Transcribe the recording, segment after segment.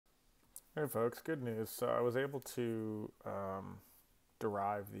Hey folks, good news. So I was able to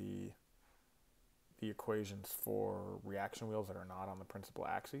derive the equations for reaction wheels that are not on the principal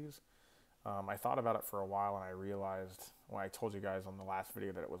axes. I thought about it for a while and I realized when I told you guys on the last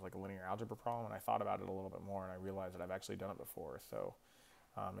video that it was like a linear algebra problem, and I thought about it a little bit more and I realized that I've actually done it before. So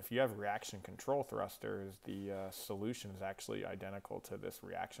if you have reaction control thrusters, the solution is actually identical to this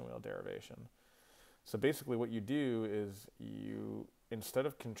reaction wheel derivation. So basically what you do is instead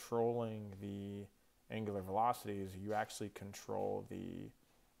of controlling the angular velocities, you actually control the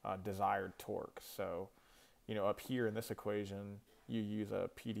desired torque. So, up here in this equation, you use a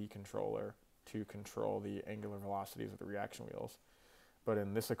PD controller to control the angular velocities of the reaction wheels. But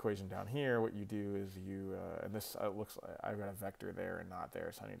in this equation down here, what you do is and this looks like I've got a vector there and not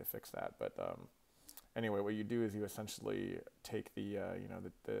there, so I need to fix that. But anyway, what you do is you essentially take the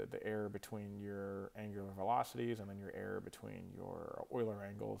error between your angular velocities and then your error between your Euler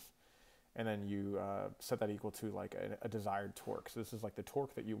angles, and then you set that equal to like a desired torque. So this is like the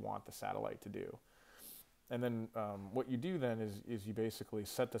torque that you want the satellite to do. And then what you do then is you basically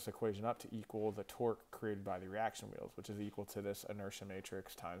set this equation up to equal the torque created by the reaction wheels, which is equal to this inertia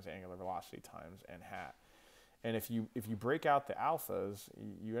matrix times the angular velocity times n hat. And if you break out the alphas,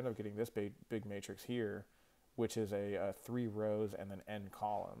 you end up getting this big matrix here, which is a 3 rows and then n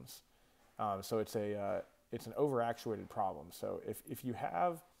columns. So it's an overactuated problem. So if you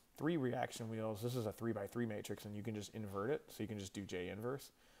have 3 reaction wheels, this is a 3 by 3 matrix, and you can just invert it. So you can just do J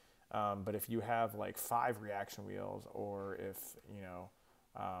inverse. But if you have like 5 reaction wheels, or if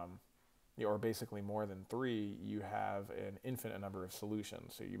or basically more than 3, you have an infinite number of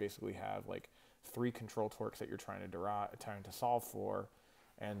solutions. So you basically have like 3 control torques that you're trying to solve for,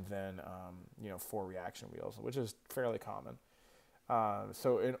 and then 4 reaction wheels, which is fairly common.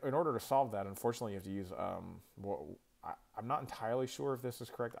 So in order to solve that, unfortunately, you have to use I'm not entirely sure if this is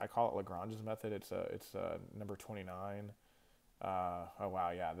correct. I call it Lagrange's method. It's number 29. Oh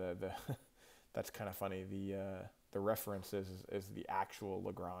wow, yeah. The that's kind of funny. The reference is the actual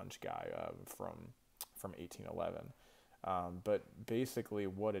Lagrange guy from 1811. But basically,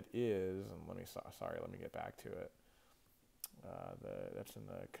 what it is, and let me get back to it. That's in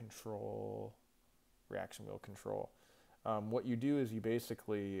the control reaction wheel control. What you do is you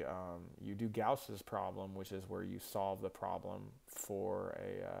basically you do Gauss's problem, which is where you solve the problem for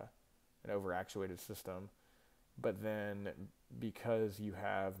an overactuated system. But then, because you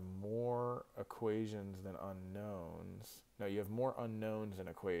have more equations than unknowns, no, you have more unknowns than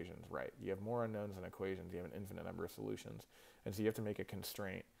equations, right? You have more unknowns than equations. You have an infinite number of solutions, and so you have to make a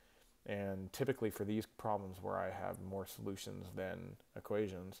constraint. And typically for these problems where I have more solutions than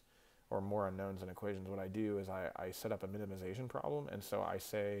equations, or more unknowns than equations, what I do is I set up a minimization problem. And so I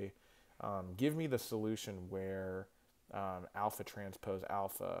say, give me the solution where alpha transpose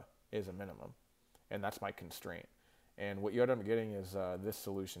alpha is a minimum. And that's my constraint. And what you end up getting is this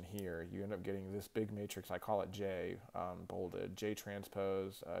solution here. You end up getting this big matrix, I call it J, bolded, J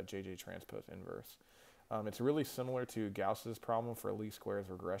transpose, JJ transpose inverse. It's really similar to Gauss's problem for least squares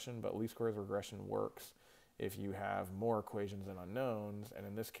regression, but least squares regression works if you have more equations than unknowns, and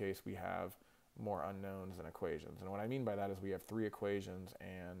in this case we have more unknowns than equations. And what I mean by that is we have 3 equations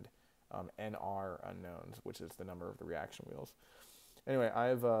and nr unknowns, which is the number of the reaction wheels. Anyway,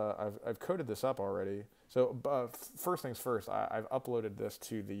 I've coded this up already. So first things first, I've uploaded this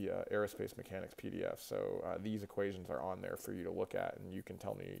to the aerospace mechanics PDF. So these equations are on there for you to look at, and you can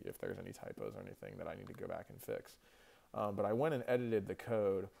tell me if there's any typos or anything that I need to go back and fix. But I went and edited the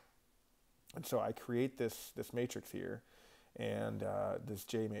code, and so I create this matrix here, and this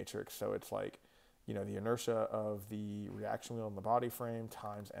J matrix. So it's like, the inertia of the reaction wheel in the body frame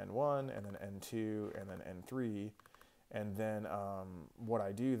times N1, and then N2, and then N3. And then what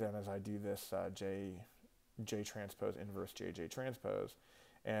I do then is I do this J transpose inverse JJ transpose.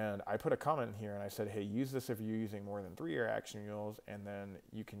 And I put a comment in here and I said, hey, use this if you're using more than 3 reaction wheels, and then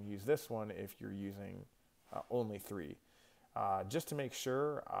you can use this one if you're using only 3. Just to make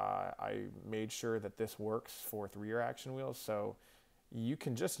sure, I made sure that this works for 3 reaction wheels. So you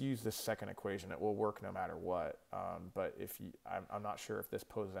can just use this second equation. It will work no matter what. But I'm not sure if this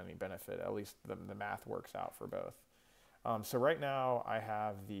poses any benefit. At least the math works out for both. So right now I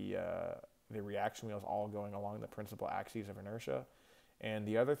have the reaction wheels all going along the principal axes of inertia. And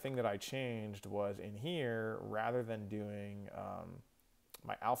the other thing that I changed was in here, rather than doing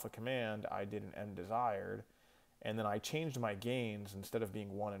my alpha command, I did an n desired. And then I changed my gains. Instead of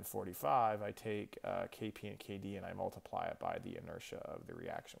being 1 and 45, I take Kp and Kd and I multiply it by the inertia of the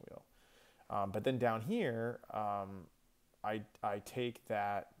reaction wheel. But then down here, I take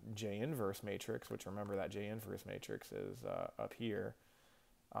that J inverse matrix, which remember that J inverse matrix is up here,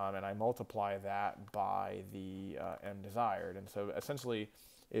 and I multiply that by the m desired. And so essentially,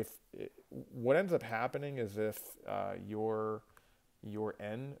 what ends up happening is if your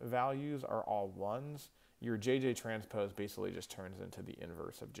n values are all ones, your JJ transpose basically just turns into the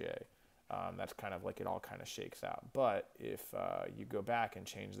inverse of J. That's kind of like it all kind of shakes out. But if you go back and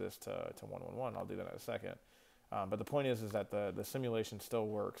change this to 1, 1, 1, I'll do that in a second. But the point is that the simulation still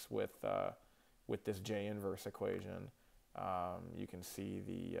works with this J inverse equation. You can see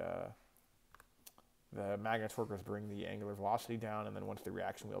the magnet torquers bring the angular velocity down, and then once the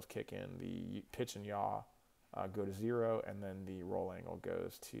reaction wheels kick in, the pitch and yaw go to 0, and then the roll angle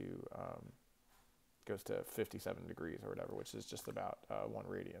goes to 57 degrees or whatever, which is just about 1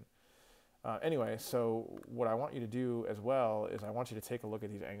 radian. Anyway, so what I want you to do as well is I want you to take a look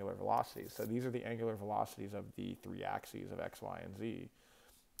at these angular velocities. So these are the angular velocities of the 3 axes of x, y, and z.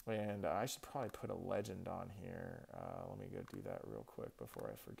 And I should probably put a legend on here. Let me go do that real quick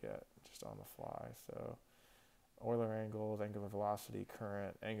before I forget, just on the fly. So Euler angles, angular velocity,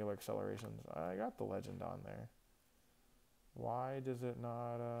 current, angular accelerations. I got the legend on there. Why does it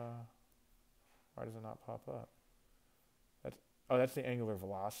not pop up? That's the angular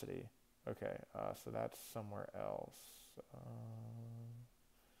velocity. Okay, so that's somewhere else.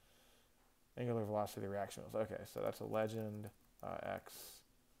 Angular velocity of the reaction wheels. Okay, so that's a legend, x,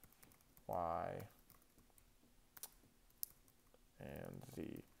 y, and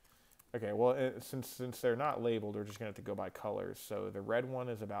z. Okay, well, since they're not labeled, we're just going to have to go by colors. So the red one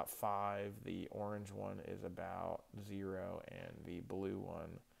is about 5, the orange one is about 0, and the blue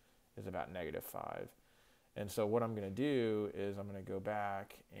one is about -5. And so what I'm going to do is I'm going to go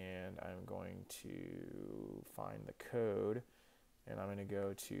back and I'm going to find the code, and I'm going to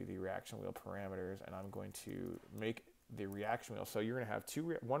go to the reaction wheel parameters, and I'm going to make the reaction wheel. So you're going to have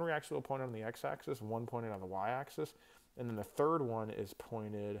one reaction wheel pointed on the x-axis, one pointed on the y-axis, and then the third one is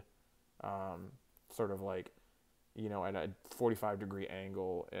pointed sort of like, at a 45-degree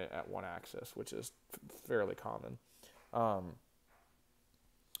angle at one axis, which is fairly common.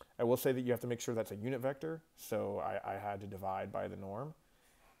 I will say that you have to make sure that's a unit vector, so I had to divide by the norm.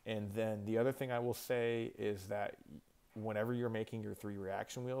 And then the other thing I will say is that whenever you're making your 3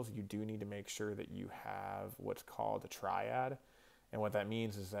 reaction wheels, you do need to make sure that you have what's called a triad. And what that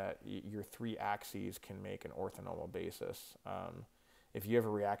means is that your 3 axes can make an orthonormal basis. If you have a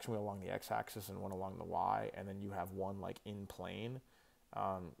reaction wheel along the x-axis and one along the y, and then you have one like in plane,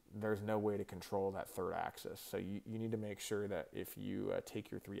 there's no way to control that third axis. So you need to make sure that if you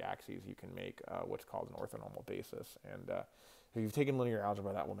take your 3 axes, you can make what's called an orthonormal basis. And if you've taken linear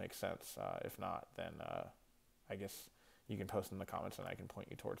algebra, that will make sense. If not, then I guess you can post in the comments and I can point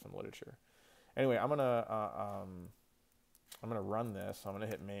you towards some literature. Anyway, I'm gonna run this. So I'm gonna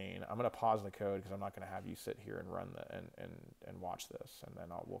hit main. I'm gonna pause the code because I'm not gonna have you sit here and run and watch this, and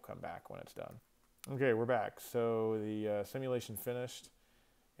then we'll come back when it's done. Okay, we're back. So the simulation finished,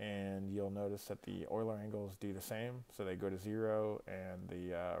 and you'll notice that the Euler angles do the same. So they go to 0, and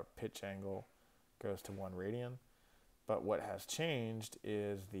the pitch angle goes to 1 radian. But what has changed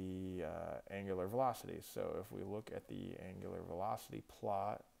is the angular velocity. So if we look at the angular velocity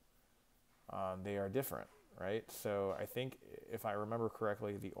plot, they are different, right? So I think if I remember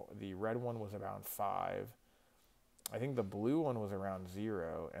correctly, the red one was around 5. I think the blue one was around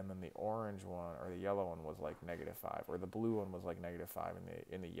 0, and then the orange one or the yellow one was like -5, or the blue one was like -5,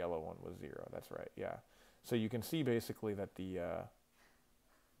 and the yellow one was 0. That's right, yeah. So you can see basically that the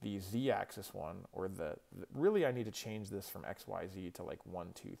z-axis one, or really I need to change this from x, y, z to like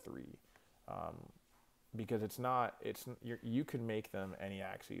 1, 2, 3, because you can make them any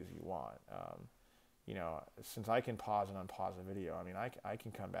axes you want. Since I can pause and unpause the video, I mean, I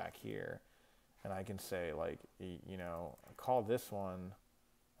can come back here and I can say, like, call this one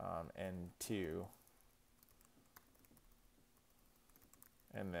N2,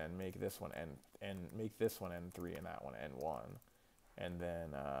 and then make this one N3 and that one N1, and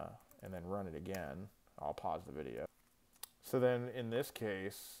then run it again. I'll pause the video. So then in this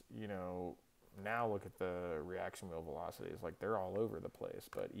case, now look at the reaction wheel velocities. Like, they're all over the place,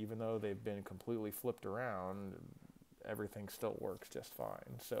 but even though they've been completely flipped around, everything still works just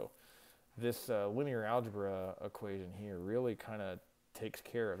fine. So this linear algebra equation here really kind of takes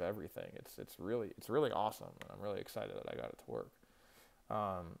care of everything. It's really awesome. I'm really excited that I got it to work.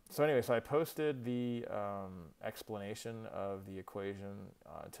 So anyway, so I posted the explanation of the equation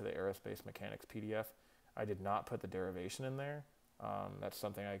to the aerospace mechanics PDF. I did not put the derivation in there. That's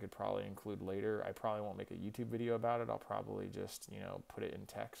something I could probably include later. I probably won't make a YouTube video about it. I'll probably just, put it in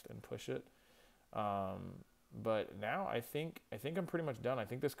text and push it. But now I think I'm pretty much done. I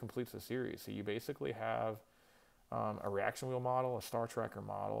think this completes the series. So you basically have a reaction wheel model, a star tracker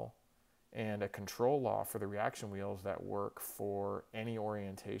model, and a control law for the reaction wheels that work for any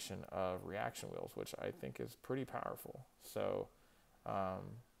orientation of reaction wheels, which I think is pretty powerful. So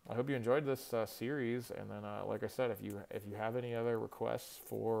I hope you enjoyed this series, and then like I said, if you have any other requests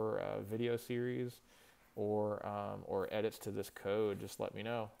for video series or edits to this code, just let me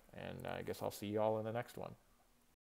know, and I guess I'll see you all in the next one.